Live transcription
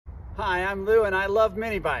Hi, I'm Lou and I love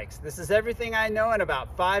mini bikes. This is everything I know in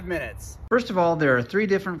about 5 minutes. First of all, there are 3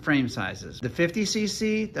 different frame sizes: the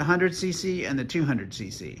 50cc, the 100cc, and the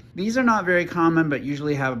 200cc. These are not very common, but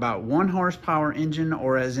usually have about 1 horsepower engine,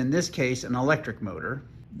 or as in this case, an electric motor.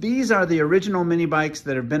 These are the original mini bikes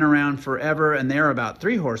that have been around forever, and they're about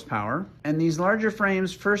 3 horsepower. And these larger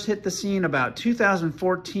frames first hit the scene about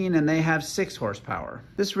 2014, and they have 6 horsepower.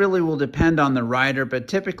 This really will depend on the rider, but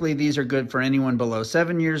typically these are good for anyone below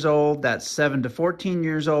 7 years old, that's 7 to 14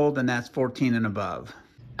 years old, and that's 14 and above.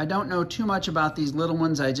 I don't know too much about these little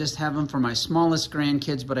ones. I just have them for my smallest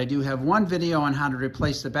grandkids, but I do have one video on how to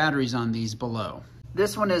replace the batteries on these below.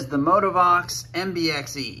 This one is the Motovox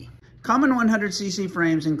MBXE. Common 100cc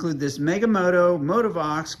frames include this Megamoto,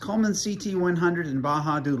 Motovox, Coleman CT100, and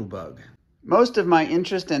Baja Doodlebug. Most of my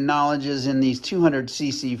interest and knowledge is in these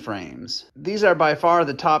 200cc frames. These are by far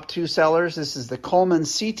the top 2 sellers. This is the Coleman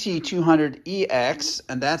CT200EX,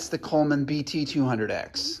 and that's the Coleman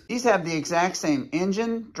BT200X. These have the exact same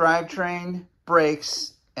engine, drivetrain,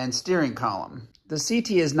 brakes, and steering column. The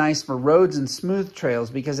CT is nice for roads and smooth trails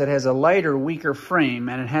because it has a lighter, weaker frame,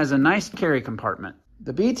 and it has a nice carry compartment.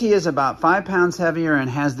 The BT is about 5 pounds heavier and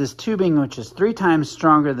has this tubing which is 3 times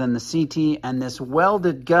stronger than the CT, and this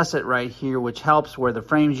welded gusset right here which helps where the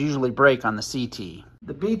frames usually break on the CT.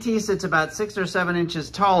 The BT sits about 6 or 7 inches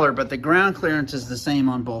taller, but the ground clearance is the same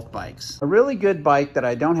on both bikes. A really good bike that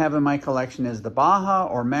I don't have in my collection is the Baja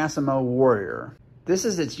or Massimo Warrior. This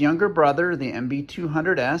is its younger brother, the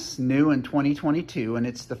MB200S, new in 2022, and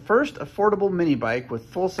it's the first affordable mini bike with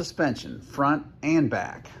full suspension, front and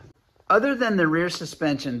back. Other than the rear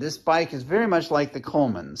suspension, this bike is very much like the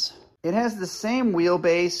Coleman's. It has the same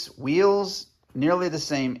wheelbase, wheels, nearly the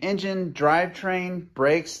same engine, drivetrain,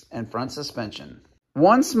 brakes, and front suspension.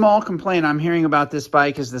 One small complaint I'm hearing about this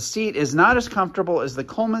bike is the seat is not as comfortable as the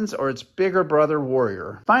Coleman's or its bigger brother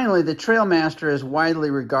Warrior. Finally, the Trailmaster is widely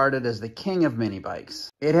regarded as the king of mini bikes.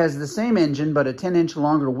 It has the same engine but a 10-inch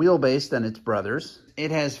longer wheelbase than its brothers.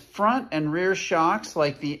 It has front and rear shocks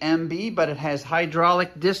like the MB, but it has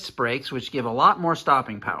hydraulic disc brakes which give a lot more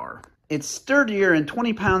stopping power. It's sturdier and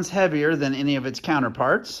 20 pounds heavier than any of its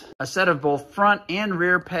counterparts. A set of both front and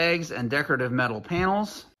rear pegs and decorative metal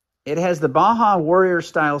panels. It has the Baja Warrior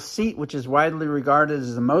style seat, which is widely regarded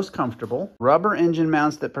as the most comfortable. Rubber engine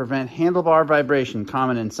mounts that prevent handlebar vibration,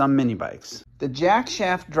 common in some mini bikes. The jack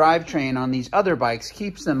shaft drivetrain on these other bikes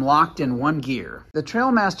keeps them locked in one gear. The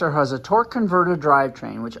Trailmaster has a torque converter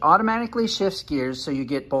drivetrain, which automatically shifts gears so you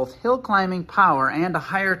get both hill climbing power and a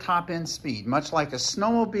higher top end speed, much like a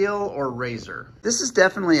snowmobile or razor. This is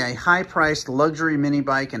definitely a high priced luxury mini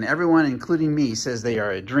bike, and everyone, including me, says they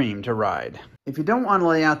are a dream to ride. If you don't want to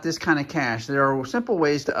lay out this kind of cash, there are simple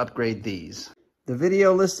ways to upgrade these. The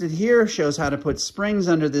video listed here shows how to put springs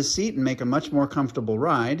under this seat and make a much more comfortable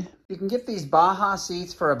ride. You can get these Baja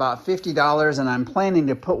seats for about $50, and I'm planning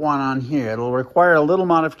to put one on here. It'll require a little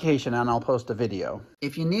modification, and I'll post a video.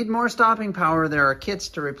 If you need more stopping power, there are kits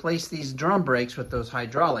to replace these drum brakes with those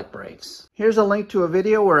hydraulic brakes. Here's a link to a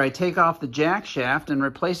video where I take off the jack shaft and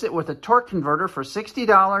replace it with a torque converter for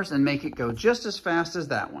 $60 and make it go just as fast as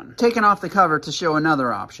that one. Taking off the cover to show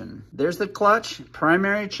another option. There's the clutch,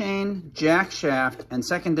 primary chain, jack shaft, and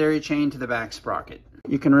secondary chain to the back sprocket.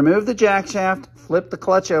 You can remove the jack shaft, flip the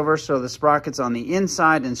clutch over so the sprocket's on the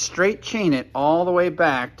inside, and straight chain it all the way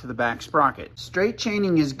back to the back sprocket. Straight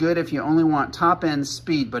chaining is good if you only want top end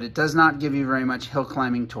speed, but it does not give you very much hill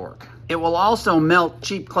climbing torque. It will also melt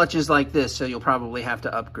cheap clutches like this, so you'll probably have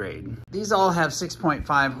to upgrade. These all have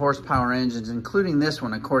 6.5 horsepower engines, including this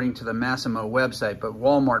one according to the Massimo website, but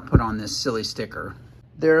Walmart put on this silly sticker.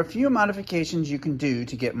 There are a few modifications you can do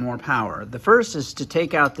to get more power. The first is to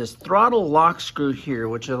take out this throttle lock screw here,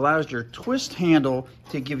 which allows your twist handle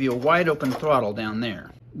to give you a wide open throttle down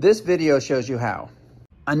there. This video shows you how.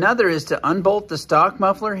 Another is to unbolt the stock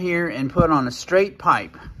muffler here and put on a straight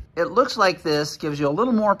pipe. It looks like this, gives you a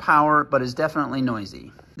little more power, but is definitely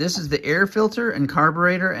noisy. This is the air filter and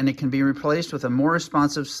carburetor, and it can be replaced with a more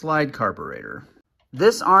responsive slide carburetor.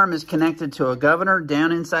 This arm is connected to a governor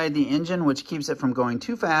down inside the engine, which keeps it from going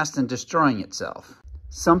too fast and destroying itself.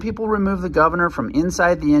 Some people remove the governor from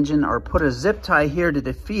inside the engine or put a zip tie here to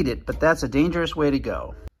defeat it, but that's a dangerous way to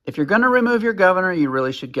go. If you're going to remove your governor, you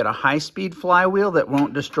really should get a high-speed flywheel that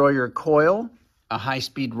won't destroy your coil, a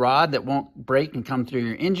high-speed rod that won't break and come through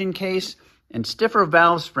your engine case, and stiffer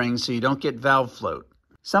valve springs so you don't get valve float.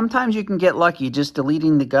 Sometimes you can get lucky just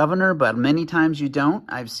deleting the governor, but many times you don't.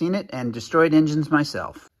 I've seen it and destroyed engines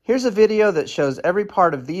myself. Here's a video that shows every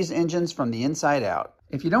part of these engines from the inside out.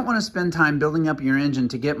 If you don't want to spend time building up your engine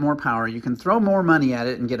to get more power, you can throw more money at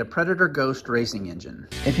it and get a Predator Ghost racing engine.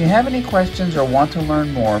 If you have any questions or want to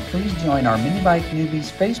learn more, please join our Minibike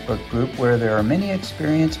Newbies Facebook group where there are many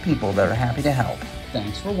experienced people that are happy to help.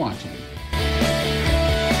 Thanks for watching.